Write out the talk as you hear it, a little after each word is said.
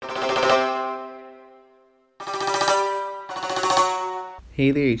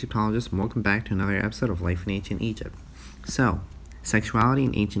Hey there, Egyptologists, and welcome back to another episode of Life in Ancient Egypt. So, sexuality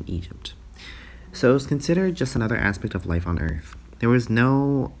in ancient Egypt. So, it was considered just another aspect of life on Earth. There was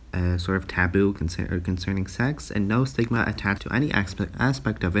no sort of taboo concerning sex, and no stigma attached to any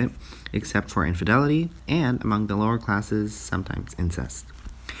aspect of it, except for infidelity, and among the lower classes, sometimes incest.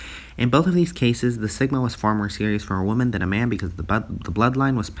 In both of these cases, the stigma was far more serious for a woman than a man because the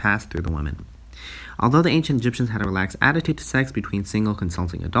bloodline was passed through the women. Although the ancient Egyptians had a relaxed attitude to sex between single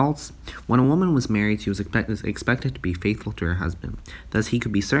consulting adults, when a woman was married, she was expected to be faithful to her husband. Thus, he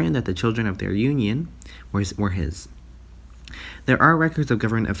could be certain that the children of their union were his. There are records of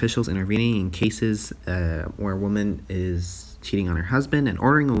government officials intervening in cases where a woman is cheating on her husband and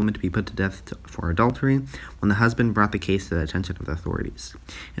ordering a woman to be put to death for adultery when the husband brought the case to the attention of the authorities.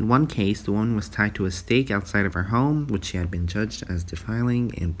 In one case, the woman was tied to a stake outside of her home, which she had been judged as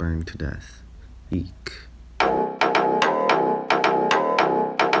defiling, and burned to death. Eek.